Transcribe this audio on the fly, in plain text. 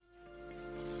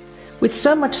With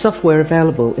so much software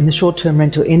available in the short-term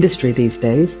rental industry these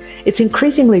days, it's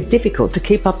increasingly difficult to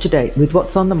keep up to date with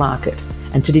what's on the market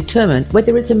and to determine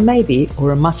whether it's a maybe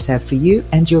or a must-have for you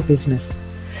and your business.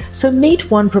 So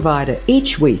meet one provider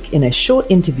each week in a short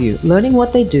interview, learning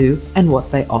what they do and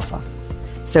what they offer.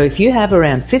 So if you have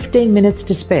around 15 minutes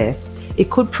to spare,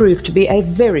 it could prove to be a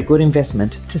very good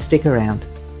investment to stick around.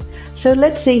 So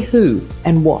let's see who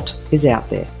and what is out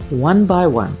there, one by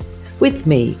one, with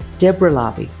me, Deborah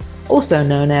Larby, also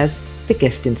known as the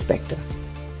Guest Inspector.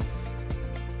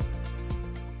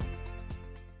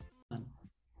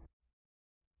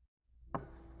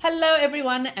 Hello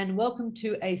everyone, and welcome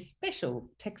to a special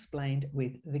Techsplained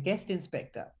with the Guest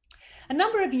Inspector. A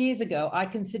number of years ago, I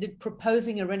considered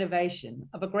proposing a renovation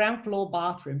of a ground floor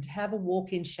bathroom to have a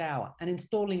walk-in shower and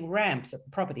installing ramps at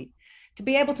the property to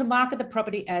be able to market the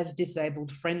property as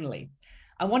disabled friendly.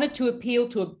 I wanted to appeal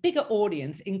to a bigger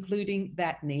audience, including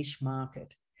that niche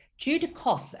market. Due to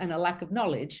costs and a lack of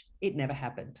knowledge, it never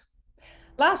happened.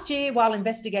 Last year, while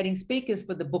investigating speakers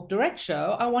for the Book Direct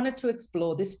show, I wanted to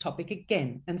explore this topic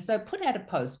again, and so put out a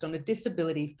post on a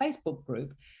disability Facebook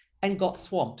group and got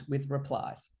swamped with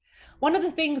replies. One of the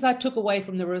things I took away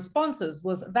from the responses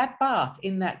was that bath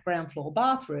in that ground floor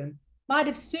bathroom might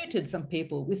have suited some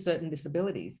people with certain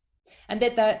disabilities, and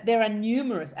that there are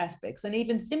numerous aspects and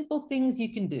even simple things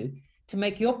you can do to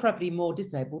make your property more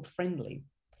disabled friendly.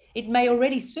 It may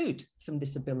already suit some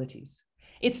disabilities.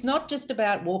 It's not just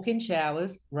about walk-in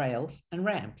showers, rails, and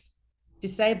ramps.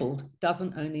 Disabled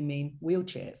doesn't only mean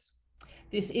wheelchairs.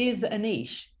 This is a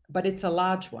niche, but it's a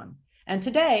large one. And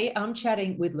today I'm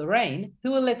chatting with Lorraine,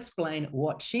 who will explain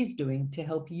what she's doing to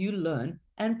help you learn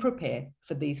and prepare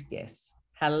for these guests.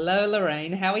 Hello,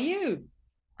 Lorraine. How are you?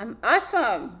 I'm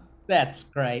awesome. That's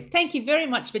great. Thank you very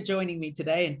much for joining me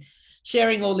today and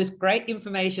sharing all this great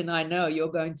information I know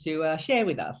you're going to share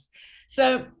with us.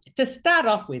 So to start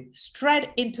off with, straight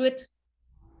into it,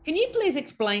 can you please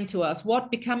explain to us what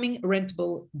Becoming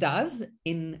Rentable does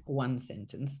in one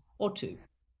sentence or two?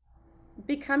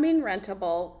 Becoming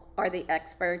Rentable are the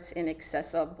experts in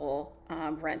accessible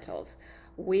rentals.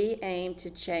 We aim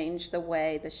to change the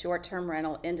way the short-term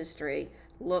rental industry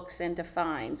looks and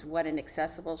defines what an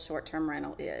accessible short-term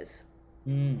rental is.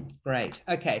 Great.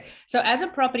 Okay. So as a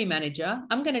property manager,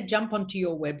 I'm going to jump onto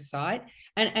your website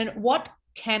and what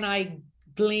can I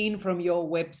glean from your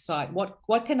website?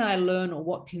 What can I learn, or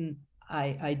what can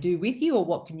I do with you, or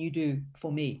what can you do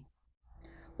for me?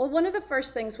 Well, one of the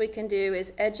first things we can do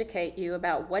is educate you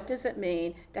about what does it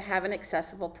mean to have an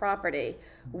accessible property.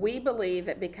 We believe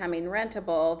at Becoming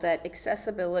Rentable that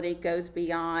accessibility goes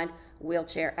beyond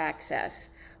wheelchair access.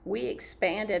 We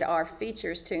expanded our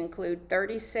features to include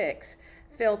 36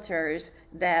 filters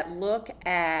that look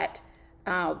at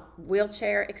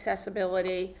wheelchair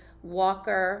accessibility,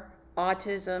 walker,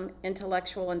 autism,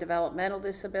 intellectual and developmental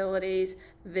disabilities,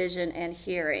 vision, and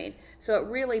hearing. So it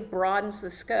really broadens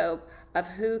the scope of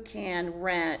who can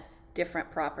rent different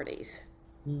properties.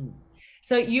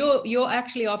 So you're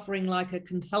actually offering like a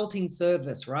consulting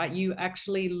service, right? You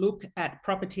actually look at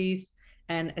properties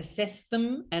and assess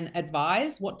them and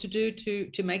advise what to do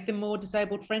to make them more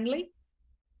disabled friendly?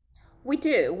 We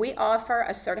do. We offer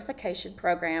a certification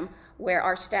program where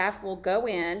our staff will go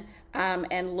in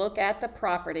and look at the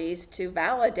properties to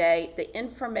validate the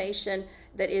information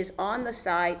that is on the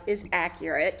site is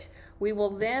accurate. We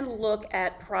will then look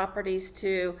at properties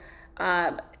to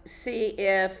see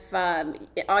if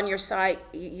on your site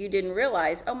you didn't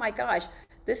realize, oh my gosh,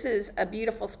 this is a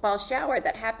beautiful spa shower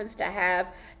that happens to have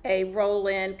a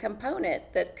roll-in component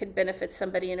that could benefit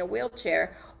somebody in a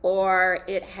wheelchair, or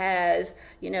it has,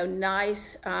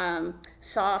 nice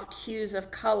soft hues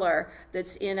of color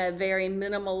that's in a very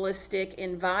minimalistic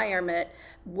environment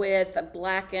with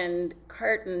blackened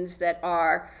curtains that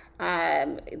are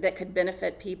that could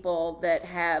benefit people that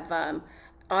have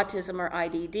autism or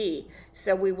IDD.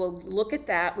 So we will look at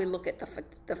that. We look at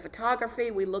the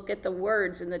photography. We look at the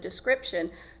words in the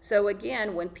description. So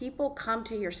again, when people come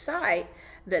to your site,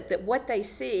 that what they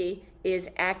see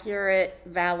is accurate,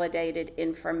 validated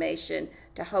information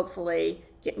to hopefully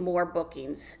get more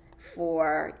bookings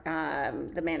for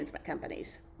the management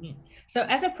companies. So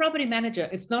as a property manager,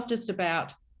 it's not just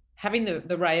about having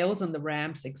the rails and the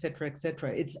ramps, et cetera, et cetera.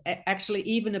 It's actually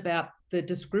even about the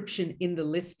description in the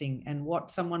listing and what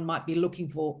someone might be looking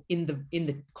for in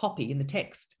the copy, in the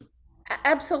text.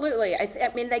 Absolutely.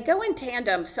 I mean, they go in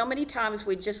tandem. So many times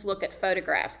we just look at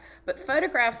photographs, but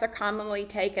photographs are commonly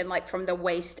taken like from the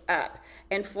waist up.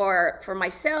 And for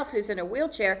myself, who's in a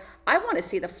wheelchair, I want to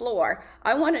see the floor.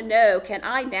 I want to know, can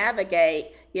I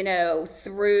navigate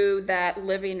through that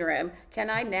living room? Can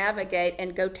I navigate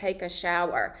and go take a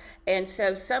shower? And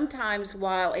so sometimes,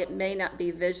 while it may not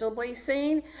be visibly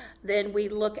seen, then we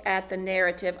look at the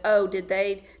narrative. Oh, did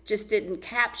they just didn't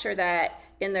capture that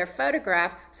in their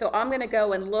photograph? So I'm going to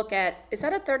go and look at, is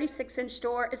that a 36-inch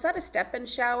door? Is that a step-in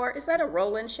shower? Is that a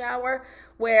roll-in shower?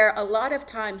 Where a lot of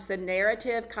times the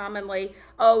narrative commonly,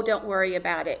 oh, don't worry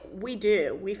about it. We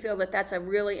do. We feel that that's a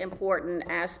really important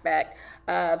aspect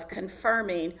of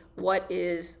confirming what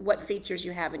features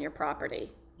you have in your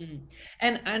property.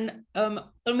 I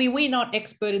mean, we're not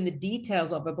expert in the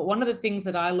details of it, but one of the things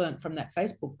that I learned from that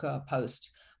Facebook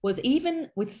post was, even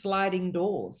with sliding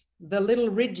doors, the little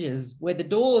ridges where the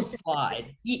doors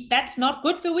slide, that's not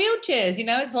good for wheelchairs.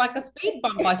 It's like a speed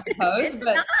bump, I suppose. It's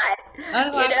but not.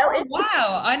 I'm like,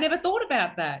 wow, I never thought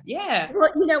about that. Yeah.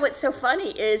 Well, what's so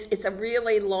funny is it's a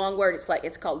really long word.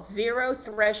 It's called zero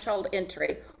threshold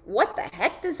entry. What the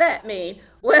heck does that mean?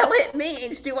 Well, it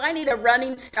means, do I need a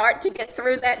running start to get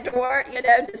through that door?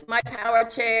 Does my power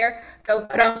chair go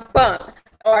bump?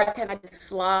 Or can I just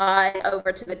slide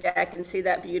over to the deck and see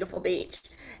that beautiful beach?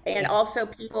 And also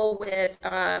people with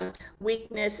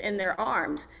weakness in their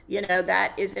arms,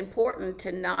 that is important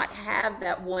to not have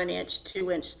that 1 inch,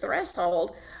 2 inch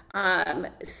threshold,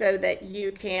 so that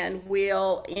you can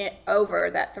wheel over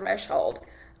that threshold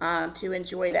to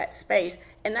enjoy that space.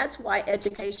 And that's why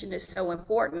education is so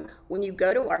important. When you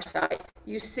go to our site,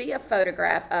 you see a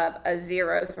photograph of a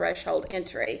zero threshold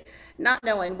entry, not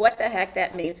knowing what the heck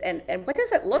that means and what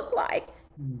does it look like.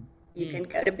 You can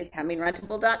go to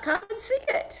becomingrentable.com and see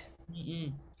it.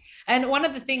 Mm-hmm. And one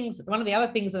of the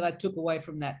other things that I took away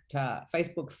from that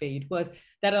Facebook feed was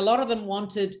that a lot of them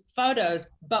wanted photos,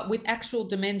 but with actual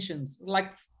dimensions,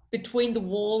 like between the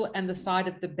wall and the side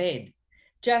of the bed.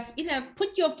 Just,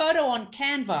 put your photo on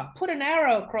Canva, put an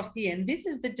arrow across here, and this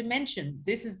is the dimension,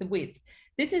 this is the width,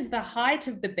 this is the height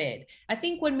of the bed. I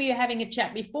think when we were having a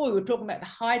chat before, we were talking about the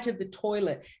height of the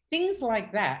toilet, things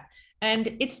like that.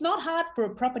 And it's not hard for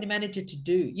a property manager to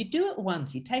do. You do it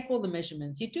once, you take all the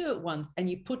measurements, you do it once, and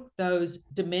you put those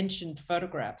dimensioned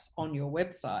photographs on your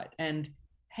website. And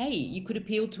hey, you could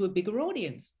appeal to a bigger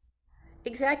audience.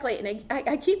 Exactly. And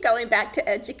I keep going back to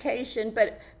education,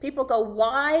 but people go,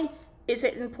 why is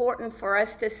it important for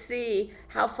us to see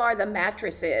how far the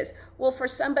mattress is? Well, for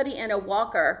somebody in a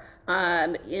walker,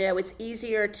 it's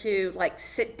easier to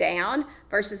sit down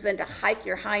versus than to hike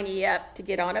your hiney up to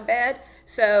get on a bed.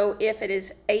 So if it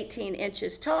is 18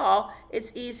 inches tall,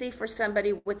 it's easy for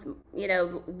somebody with,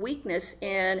 weakness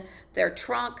in their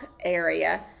trunk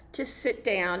area to sit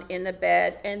down in the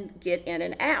bed and get in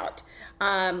and out.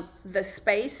 The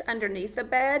space underneath the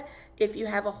bed, if you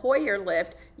have a Hoyer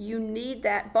lift, you need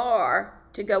that bar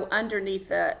to go underneath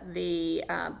the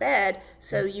bed,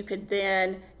 so you could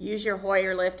then use your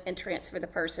Hoyer lift and transfer the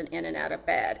person in and out of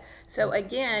bed. So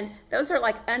again, those are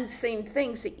like unseen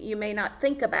things that you may not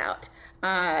think about.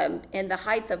 And the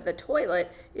height of the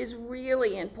toilet is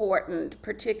really important,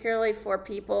 particularly for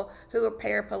people who are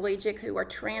paraplegic, who are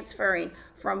transferring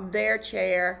from their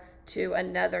chair to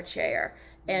another chair,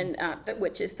 and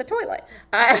which is the toilet.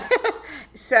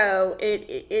 So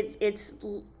it's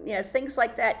things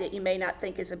like that you may not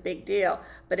think is a big deal,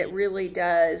 but it really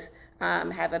does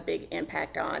have a big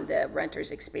impact on the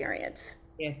renter's experience.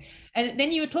 Yes. And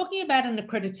then you were talking about an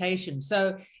accreditation.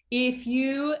 So if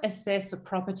you assess a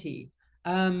property,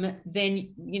 then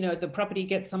the property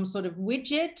gets some sort of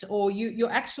widget, or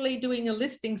you're actually doing a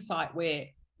listing site where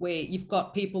you've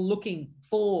got people looking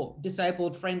for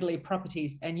disabled friendly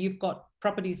properties, and you've got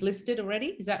properties listed already.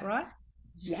 Is that right?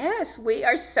 Yes, we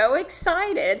are so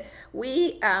excited.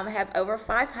 We have over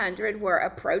 500. We're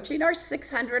approaching our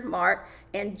 600 mark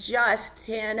in just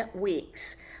 10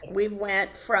 weeks. We've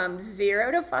went from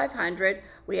 0 to 500.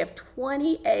 We have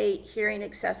 28 hearing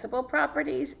accessible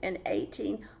properties and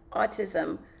 18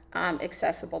 autism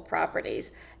accessible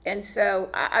properties. And so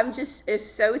I'm just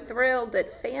so thrilled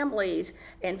that families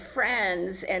and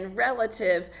friends and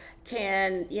relatives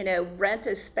can, rent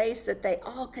a space that they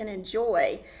all can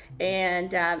enjoy,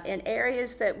 and in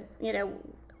areas that,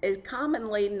 is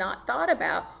commonly not thought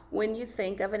about when you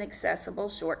think of an accessible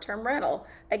short-term rental.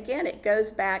 Again, it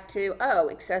goes back to,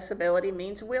 accessibility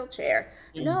means wheelchair.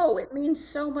 No, it means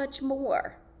so much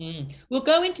more. We'll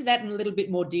go into that in a little bit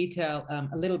more detail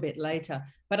a little bit later,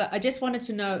 but I just wanted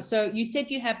to know, so you said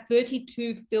you have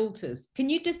 32 filters. Can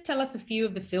you just tell us a few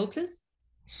of the filters?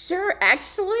 Sure.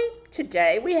 Actually,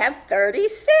 today we have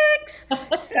 36.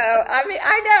 So,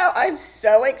 I know, I'm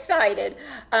so excited.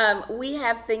 We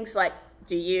have things like,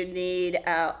 do you need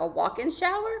a walk-in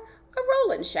shower, a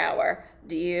roll-in shower?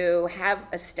 Do you have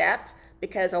a step?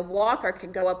 Because a walker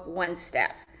can go up one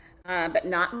step. but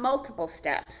not multiple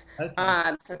steps.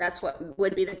 Okay. So that's what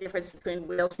would be the difference between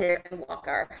wheelchair and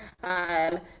walker.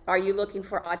 Are you looking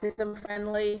for autism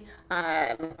friendly?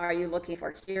 Are you looking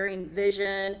for hearing,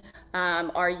 vision?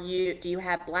 Do you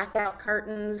have blackout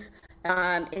curtains?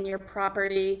 In your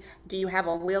property? Do you have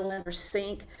a will under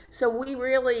sink? So we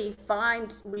really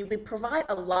we provide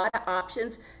a lot of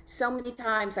options. So many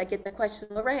times I get the question,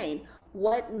 Lorraine,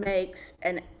 what makes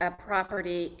a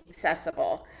property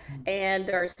accessible? And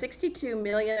there are 62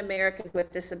 million Americans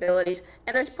with disabilities,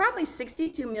 and there's probably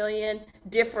 62 million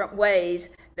different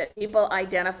ways that people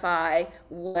identify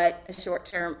what a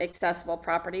short-term accessible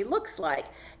property looks like.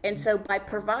 And so by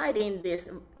providing this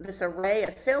array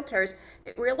of filters,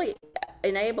 it really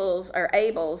enables or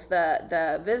ables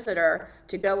the visitor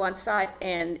to go on site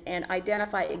and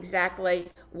identify exactly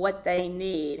what they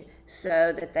need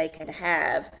so that they can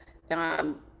have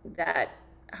that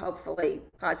hopefully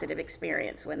positive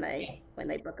experience when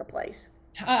they book a place.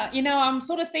 I'm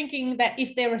sort of thinking that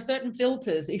if there are certain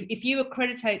filters, if you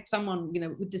accreditate someone,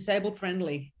 with disabled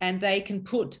friendly, and they can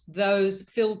put those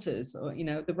filters, or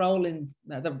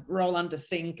the roll under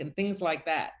sink and things like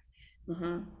that,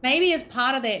 maybe as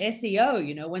part of their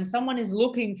SEO, when someone is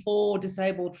looking for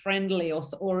disabled friendly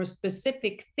or a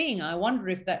specific thing, I wonder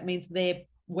if that means their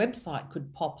website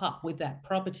could pop up with that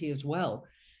property as well.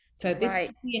 So this Right.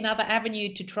 could be another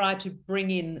avenue to try to bring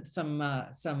in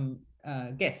some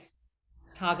guests,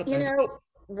 target You those. know,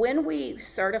 when we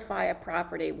certify a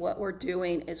property, what we're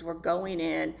doing is we're going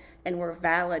in and we're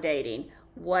validating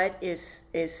what is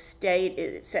state.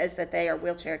 It says that they are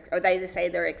wheelchair, or they say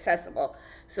they're accessible.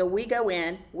 So we go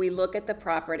in, we look at the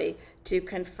property to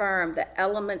confirm the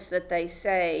elements that they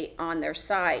say on their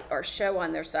site or show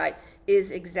on their site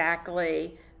is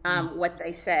exactly what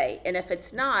they say. And if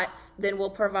it's not, then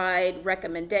we'll provide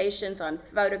recommendations on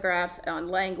photographs, on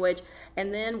language.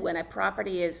 And then when a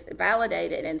property is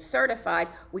validated and certified,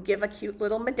 we give a cute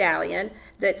little medallion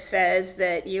that says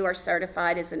that you are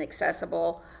certified as an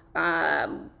accessible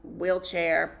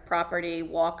wheelchair property,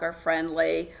 walker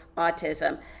friendly,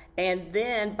 autism. And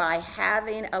then by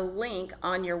having a link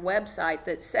on your website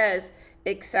that says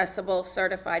accessible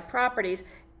certified properties,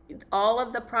 all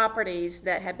of the properties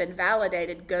that have been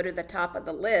validated go to the top of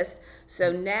the list. So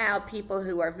now people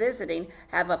who are visiting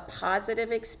have a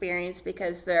positive experience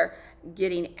because they're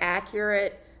getting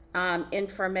accurate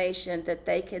information that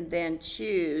they can then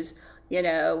choose,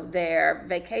 their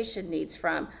vacation needs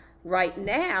from. Right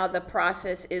now, the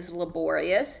process is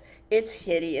laborious. It's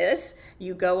hideous.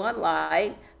 You go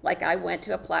online, like I went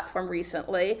to a platform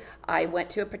recently. I went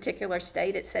to a particular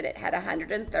state. It said it had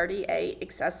 138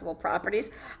 accessible properties.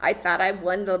 I thought I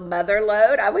won the mother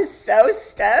lode. I was so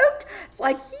stoked.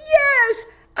 Like, yes!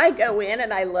 I go in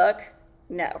and I look.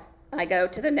 No. I go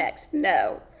to the next.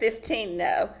 No. 15,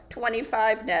 no.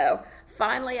 25, no.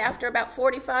 Finally, after about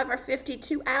 45 or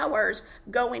 52 hours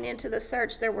going into the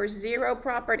search, there were 0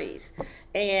 properties.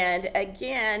 And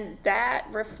again, that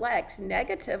reflects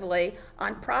negatively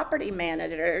on property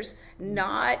managers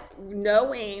not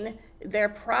knowing their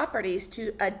properties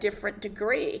to a different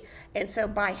degree. And so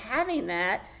by having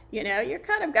that, you're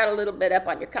kind of got a little bit up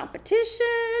on your competition.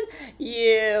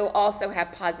 You also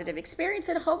have positive experience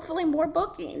and hopefully more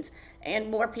bookings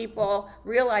and more people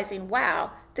realizing,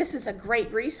 wow, this is a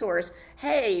great resource.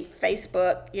 Hey,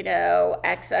 Facebook,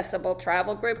 accessible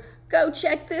travel group, go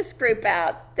check this group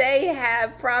out. They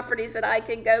have properties that I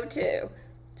can go to.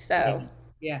 So.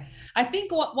 Yeah. I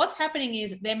think what's happening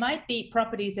is there might be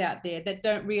properties out there that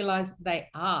don't realize they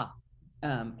are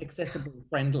accessible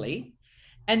friendly.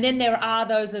 And then there are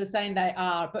those that are saying they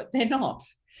are, but they're not.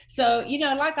 So,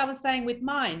 like I was saying with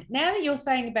mine, now that you're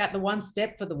saying about the one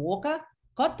step for the walker,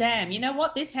 God damn, you know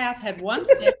what? This house had one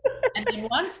step and then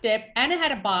one step, and it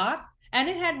had a bath, and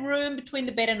it had room between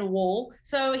the bed and a wall.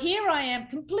 So here I am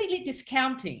completely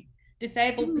discounting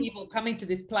disabled people coming to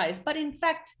this place. But in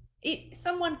fact,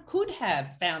 someone could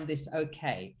have found this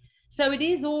okay. So it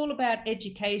is all about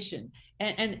education.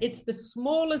 And it's the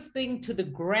smallest thing to the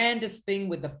grandest thing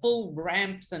with the full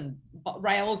ramps and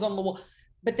rails on the wall.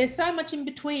 But there's so much in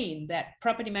between that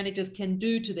property managers can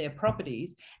do to their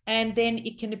properties. And then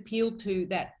it can appeal to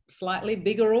that slightly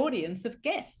bigger audience of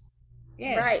guests.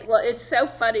 Yeah. Right. Well, it's so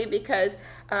funny because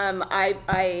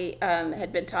I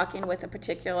had been talking with a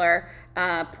particular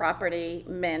property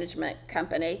management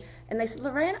company, and they said,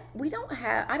 Lorraine,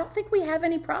 I don't think we have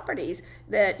any properties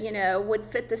that, would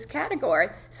fit this category.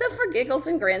 So for giggles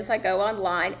and grins, I go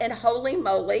online, and holy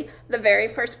moly, the very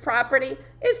first property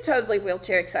is totally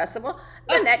wheelchair accessible.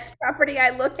 The next property I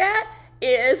look at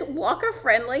is walker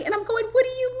friendly. And I'm going, what do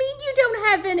you mean you don't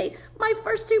have any? My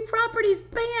first two properties,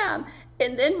 bam.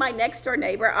 And then my next door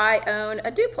neighbor, I own a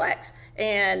duplex,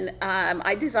 and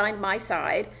I designed my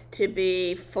side to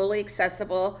be fully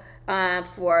accessible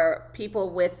for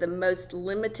people with the most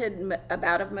limited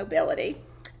amount of mobility.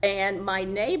 And my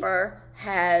neighbor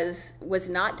was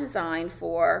not designed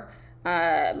for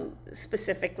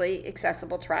specifically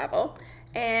accessible travel.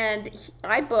 And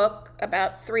I book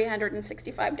about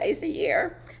 365 days a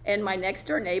year, and my next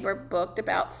door neighbor booked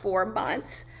about 4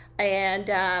 months. And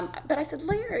but I said,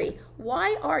 Larry,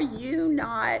 why are you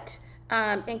not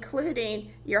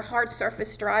including your hard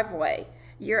surface driveway,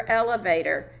 your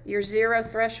elevator, your zero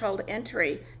threshold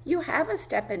entry? You have a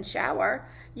step-in shower.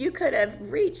 You could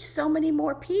have reached so many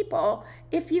more people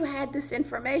if you had this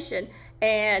information.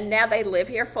 And now they live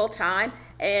here full time,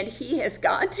 and he has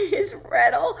gone to his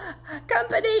rental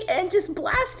company and just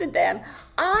blasted them.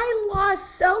 I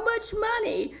lost so much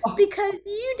money because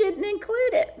you didn't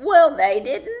include it. Well, they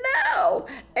didn't know.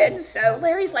 And so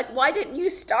Larry's like, why didn't you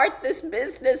start this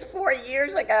business 4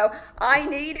 years ago? I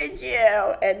needed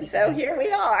you. And so here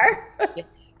we are.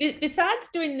 Besides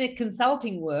doing the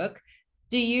consulting work,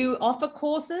 do you offer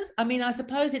courses? I mean, I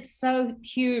suppose it's so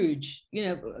huge,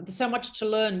 there's so much to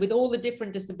learn with all the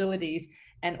different disabilities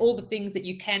and all the things that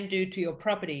you can do to your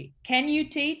property. Can you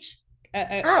teach?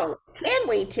 Oh, can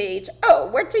we teach? Oh,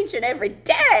 we're teaching every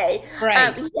day.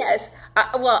 Right. Yes.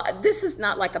 Well, this is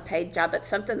not like a paid job, but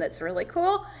something that's really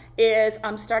cool is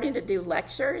I'm starting to do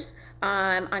lectures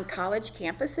on college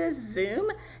campuses,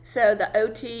 Zoom. So the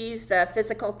OTs, the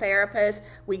physical therapists,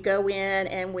 we go in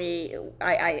and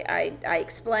I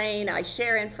explain, I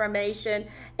share information,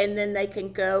 and then they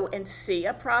can go and see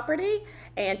a property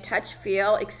and touch,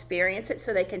 feel, experience it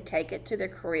so they can take it to their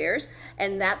careers.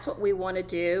 And that's what we want to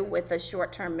do with the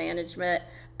short-term management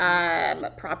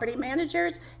property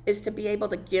managers, is to be able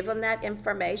to give them that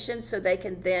information so they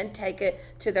can then take it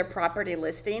to their property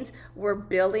listings. We're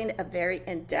building a very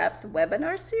in-depth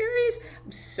webinar series.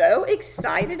 I'm so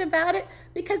excited about it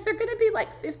because they're going to be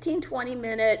like 15-20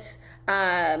 minutes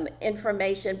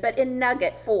information, but in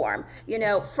nugget form.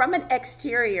 From an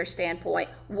exterior standpoint,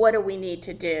 what do we need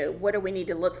to do? What do we need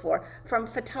to look for? From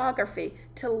photography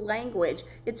to language,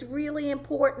 it's really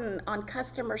important on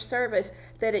customer service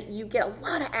that you get a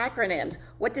lot of acronyms.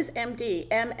 What does MD,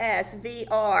 MS,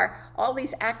 VR, all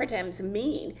these acronyms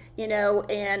mean?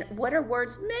 And what are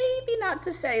words maybe not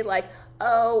to say, like,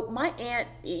 oh, my aunt,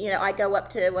 I go up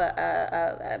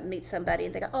to meet somebody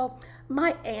and they go, oh,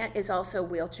 my aunt is also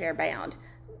wheelchair bound.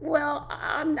 Well,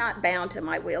 I'm not bound to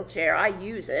my wheelchair. I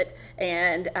use it.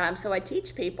 And so I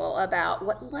teach people about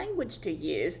what language to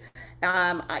use.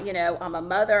 I'm a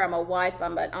mother, I'm a wife,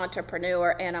 I'm an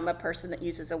entrepreneur, and I'm a person that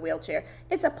uses a wheelchair.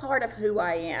 It's a part of who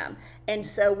I am. And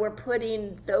so we're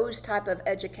putting those type of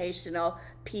educational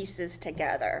pieces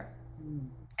together.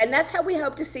 And that's how we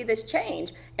hope to see this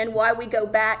change. And why we go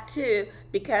back to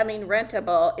becoming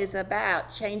rentable is about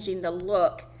changing the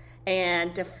look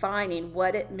and defining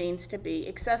what it means to be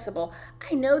accessible.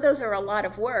 I know those are a lot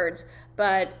of words,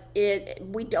 but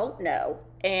we don't know.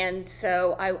 And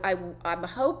so I'm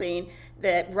hoping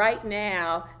that right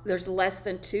now there's less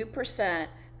than 2%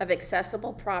 of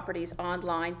accessible properties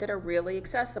online that are really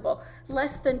accessible.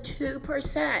 Less than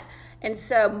 2%. And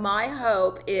so my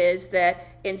hope is that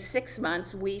in 6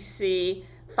 months we see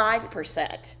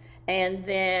 5%. And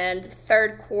then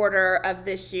third quarter of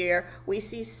this year, we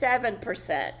see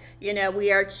 7%.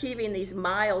 We are achieving these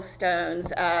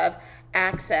milestones of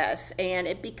access. And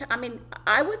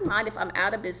I wouldn't mind if I'm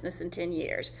out of business in 10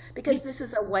 years, because this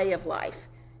is a way of life,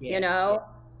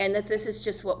 and that this is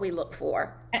just what we look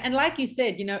for. And like you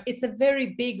said, it's a very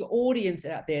big audience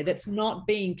out there that's not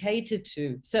being catered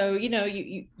to. So,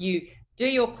 you do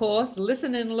your course,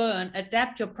 listen and learn,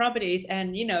 adapt your properties,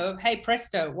 and, hey,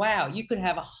 presto, wow, you could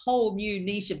have a whole new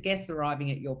niche of guests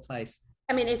arriving at your place.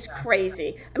 I mean, it's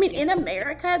crazy. I mean, in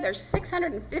America, there's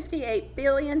 $658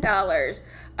 billion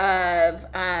of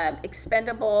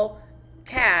expendable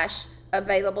cash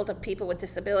available to people with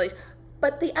disabilities.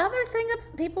 But the other thing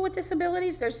about people with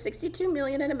disabilities, there's 62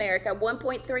 million in America,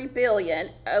 1.3 billion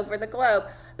over the globe.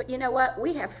 But you know what?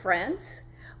 We have friends.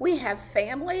 We have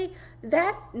family.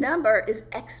 That number is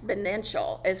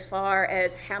exponential as far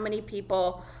as how many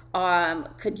people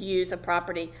could use a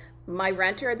property. My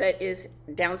renter that is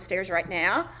downstairs right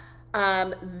now,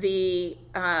 the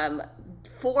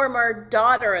former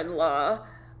daughter-in-law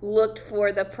looked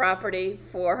for the property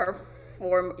for her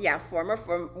former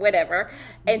whatever,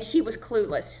 and she was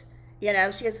clueless.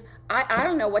 She goes, I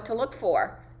don't know what to look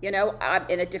for. I'm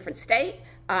in a different state.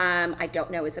 I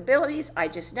don't know his abilities. I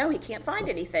just know he can't find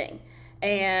anything.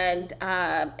 And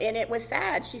it was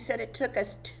sad. She said it took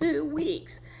us 2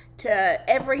 weeks to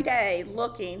every day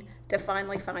looking to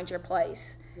finally find your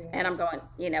place. And I'm going,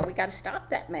 we got to stop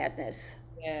that madness.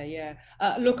 Yeah, yeah.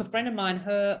 Look, a friend of mine,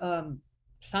 her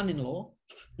son-in-law,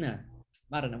 no,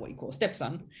 I don't know what you call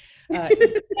stepson,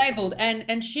 is disabled,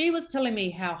 and she was telling me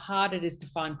how hard it is to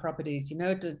find properties.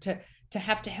 To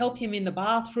have to help him in the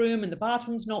bathroom, and the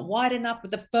bathroom's not wide enough,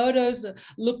 but the photos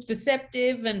look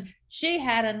deceptive, and she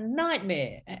had a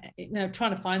nightmare,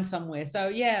 trying to find somewhere. So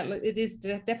yeah, it is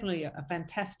definitely a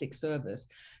fantastic service.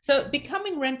 So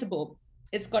becoming rentable,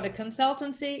 it's got a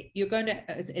consultancy.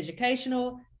 It's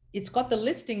educational. It's got the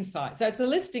listing site. So it's a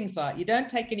listing site. You don't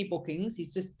take any bookings.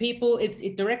 It's just people.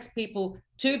 It directs people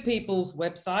to people's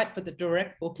website for the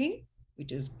direct booking,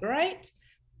 which is great.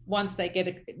 Once they get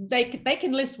it, they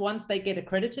can list once they get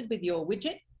accredited with your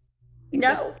widget.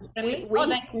 No, they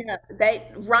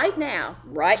right now,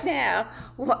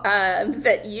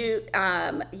 that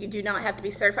you do not have to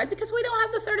be certified because we don't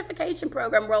have the certification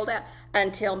program rolled out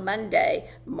until Monday,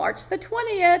 March the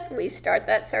 20th. We start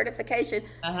that certification,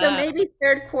 so maybe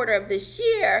third quarter of this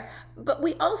year. But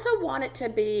we also want it to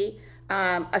be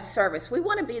a service. We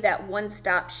want to be that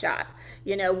one-stop shop.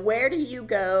 Where do you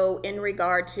go in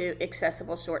regard to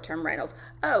accessible short-term rentals?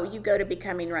 Oh, you go to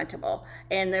Becoming Rentable.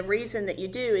 And the reason that you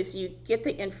do is you get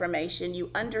the information, you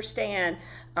understand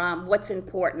what's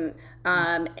important.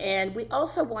 And we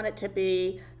also want it to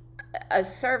be a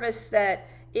service that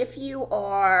if you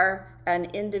are an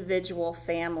individual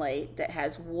family that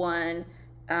has one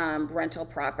rental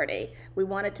property, we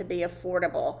want it to be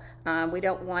affordable. We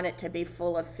don't want it to be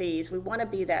full of fees. We want to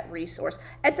be that resource.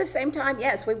 At the same time,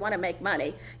 yes, we want to make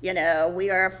money. We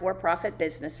are a for-profit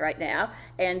business right now,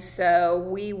 and so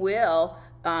we will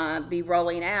be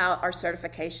rolling out our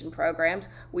certification programs.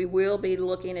 We will be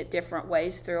looking at different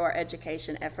ways through our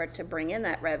education effort to bring in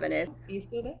that revenue. Are you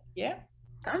still there? Yeah.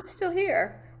 I'm still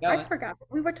here. I forgot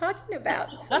what we were talking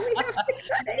about. So we had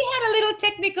a little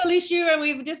technical issue and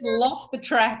we've just lost the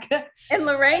track. And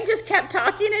Lorraine just kept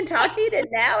talking, and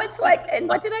now it's like, and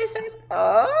what did I say?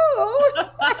 Oh.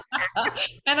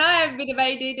 And I have a bit of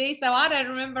ADD, so I don't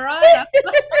remember either.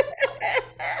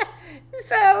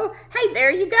 So, hey,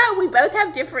 there you go. We both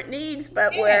have different needs,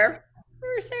 but we're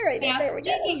sharing it. There we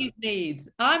go. Speaking of needs,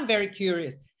 I'm very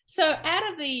curious. So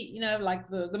out of the, like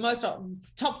the most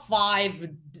top 5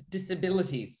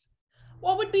 disabilities,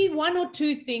 what would be 1 or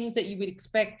 2 things that you would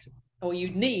expect or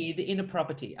you need in a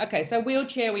property? Okay, so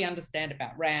wheelchair, we understand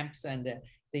about ramps and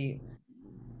the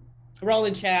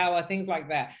roll-in shower, things like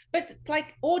that. But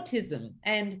like autism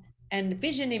and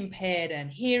vision impaired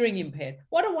and hearing impaired,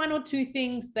 what are 1 or 2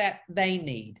 things that they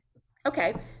need?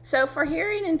 Okay, so for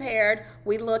hearing impaired,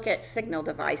 we look at signal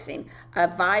devicing, a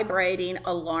vibrating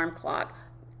alarm clock,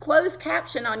 closed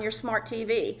caption on your smart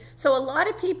TV. So a lot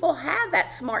of people have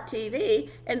that smart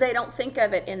TV and they don't think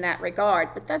of it in that regard,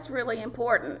 but that's really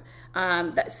important.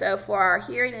 So for our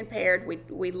hearing impaired,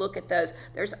 we look at those.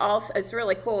 There's also, it's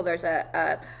really cool. There's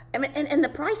and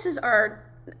the prices are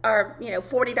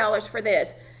 $40 for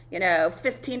this,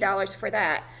 $15 for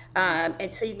that.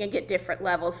 And so you can get different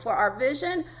levels. For our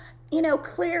vision,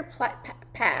 clear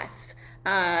paths,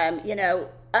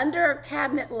 under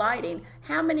cabinet lighting.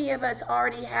 How many of us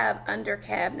already have under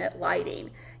cabinet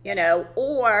lighting?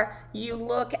 Or you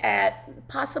look at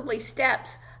possibly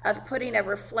steps of putting a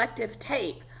reflective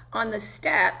tape on the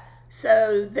step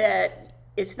so that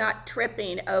it's not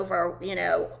tripping over,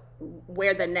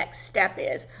 where the next step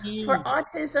is. For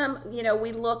autism,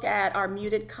 we look at our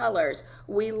muted colors.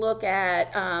 We look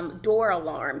at door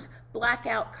alarms,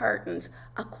 blackout curtains,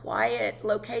 a quiet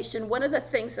location. One of the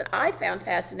things that I found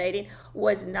fascinating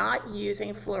was not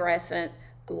using fluorescent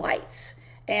lights.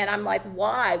 And I'm like,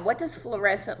 why? What does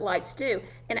fluorescent lights do?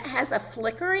 And it has a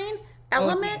flickering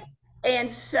element.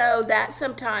 And so that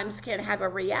sometimes can have a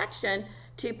reaction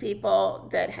to people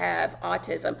that have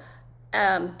autism.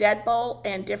 Deadbolt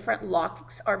and different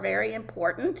locks are very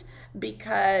important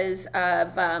because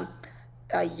of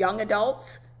young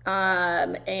adults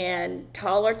and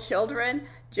taller children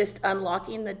just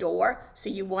unlocking the door. So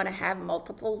you want to have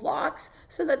multiple locks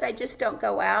so that they just don't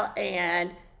go out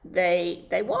and they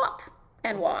walk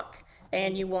and walk.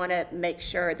 And you want to make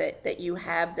sure that you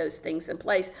have those things in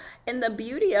place. And the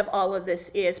beauty of all of this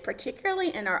is,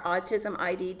 particularly in our autism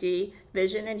IDD,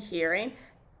 vision and hearing,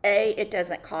 A, it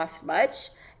doesn't cost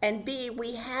much, and B,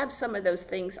 we have some of those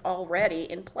things already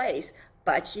in place,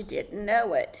 but you didn't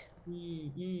know it.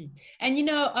 Mm-hmm.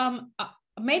 And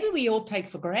maybe we all take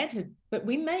for granted, but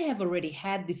we may have already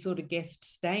had this sort of guest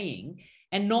staying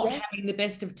and not having the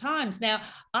best of times. Now,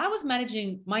 I was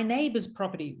managing my neighbor's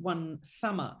property one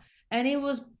summer, and it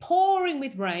was pouring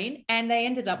with rain, and they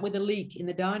ended up with a leak in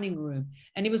the dining room,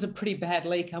 and it was a pretty bad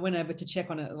leak. I went over to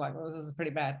check on it, like, oh, this is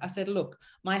pretty bad. I said, look,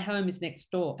 my home is next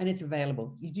door and it's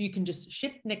available. You can just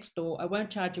shift next door. I won't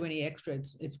charge you any extra.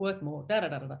 It's worth more. Da, da,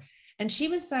 da, da. And she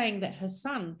was saying that her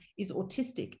son is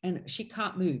autistic and she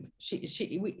can't move.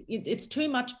 It's too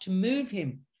much to move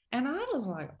him. And I was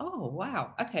like, oh,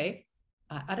 wow, okay.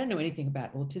 I don't know anything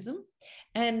about autism.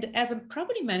 And as a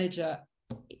property manager,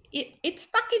 it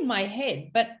stuck in my head,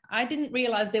 but I didn't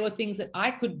realize there were things that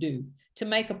I could do to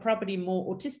make a property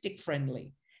more autistic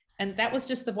friendly. And that was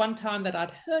just the one time that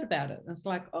I'd heard about it. And it's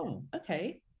like, oh,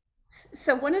 okay.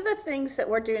 So one of the things that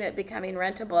we're doing at Becoming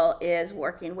Rentable is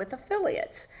working with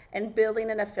affiliates and building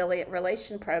an affiliate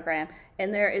relation program.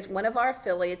 And there is one of our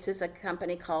affiliates is a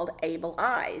company called Able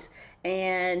Eyes.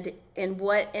 And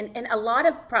a lot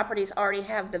of properties already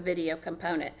have the video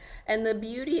component. And the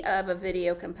beauty of a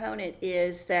video component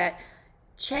is that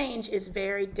change is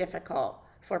very difficult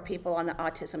for people on the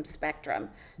autism spectrum.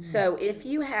 So if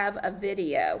you have a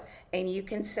video and you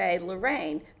can say,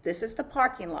 Lorraine, this is the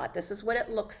parking lot, this is what it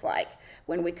looks like.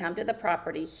 When we come to the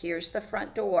property, here's the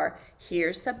front door,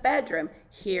 here's the bedroom,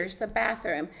 here's the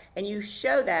bathroom, and you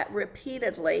show that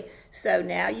repeatedly. So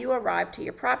now you arrive to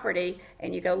your property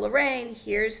and you go, Lorraine,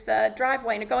 here's the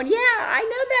driveway, and you're going, yeah, I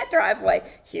know that driveway.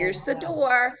 Here's the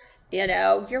door. You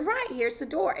know, you're right, here's the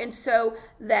door. And so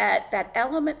that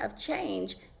element of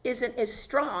change isn't as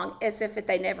strong as if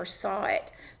they never saw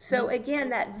it. So again,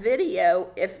 that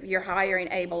video, if you're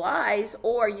hiring Able Eyes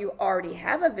or you already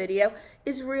have a video,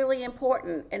 is really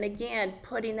important. And again,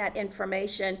 putting that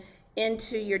information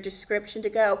into your description to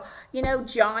go, you know,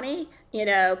 Johnny, you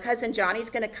know, cousin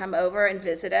Johnny's going to come over and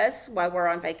visit us while we're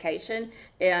on vacation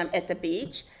at the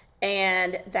beach.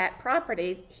 And that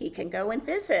property he can go and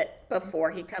visit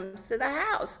before he comes to the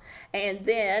house, and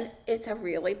then it's a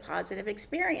really positive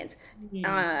experience.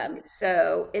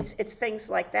 So it's things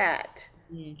like that.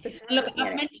 It's Look,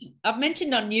 really, I've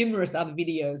mentioned on numerous other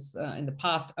videos in the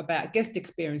past about guest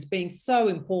experience being so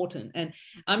important. And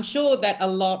I'm sure that a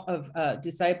lot of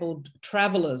disabled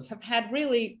travelers have had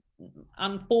really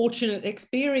unfortunate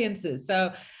experiences.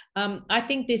 So I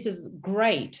think this is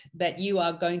great that you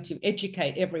are going to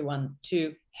educate everyone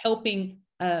to helping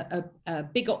a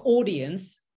bigger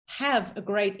audience have a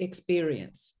great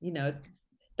experience. You know,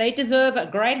 they deserve a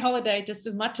great holiday just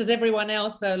as much as everyone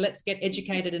else. So let's get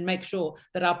educated and make sure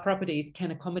that our properties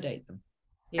can accommodate them.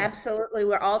 Yeah. absolutely.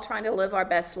 We're all trying to live our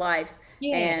best life,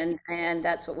 Yeah. and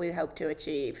that's what we hope to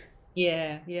achieve.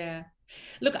 Yeah. Yeah.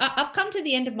 Look, I've come to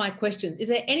the end of my questions. Is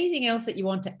there anything else that you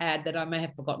want to add that I may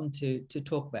have forgotten to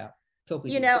talk with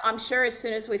You you? know, I'm sure as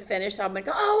soon as we finish, I'm going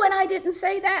to go, oh, and I didn't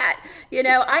say that. You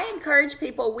know, I encourage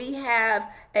people, we have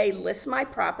a list my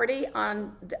property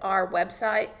on our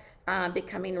website,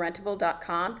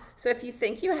 becomingrentable.com. So if you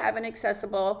think you have an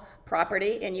accessible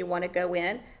property and you want to go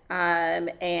in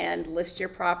and list your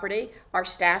property, our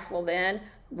staff will then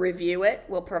review it,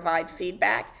 will provide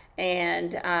feedback,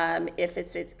 and if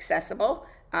it's accessible,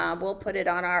 we'll put it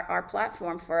on our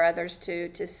platform for others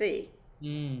to see.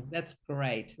 That's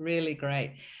great. Really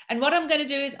great. And what I'm going to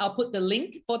do is I'll put the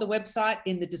link for the website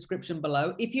in the description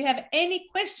below. If you have any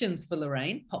questions for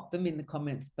Lorraine, pop them in the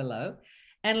comments below.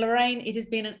 And Lorraine, it has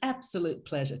been an absolute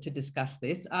pleasure to discuss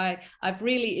this. I've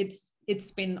really,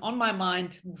 it's been on my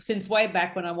mind since way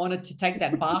back when I wanted to take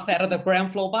that bath out of the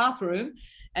ground floor bathroom.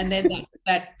 And then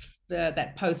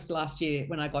that post last year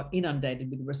when I got inundated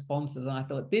with responses. And I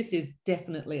thought, this is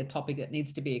definitely a topic that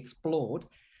needs to be explored.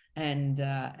 And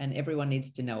everyone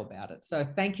needs to know about it. So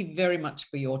thank you very much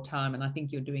for your time. And I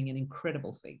think you're doing an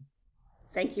incredible thing.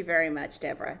 Thank you very much,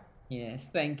 Deborah. Yes,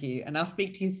 thank you. And I'll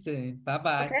speak to you soon.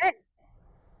 Bye-bye. Okay.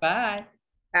 Bye.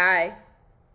 Bye.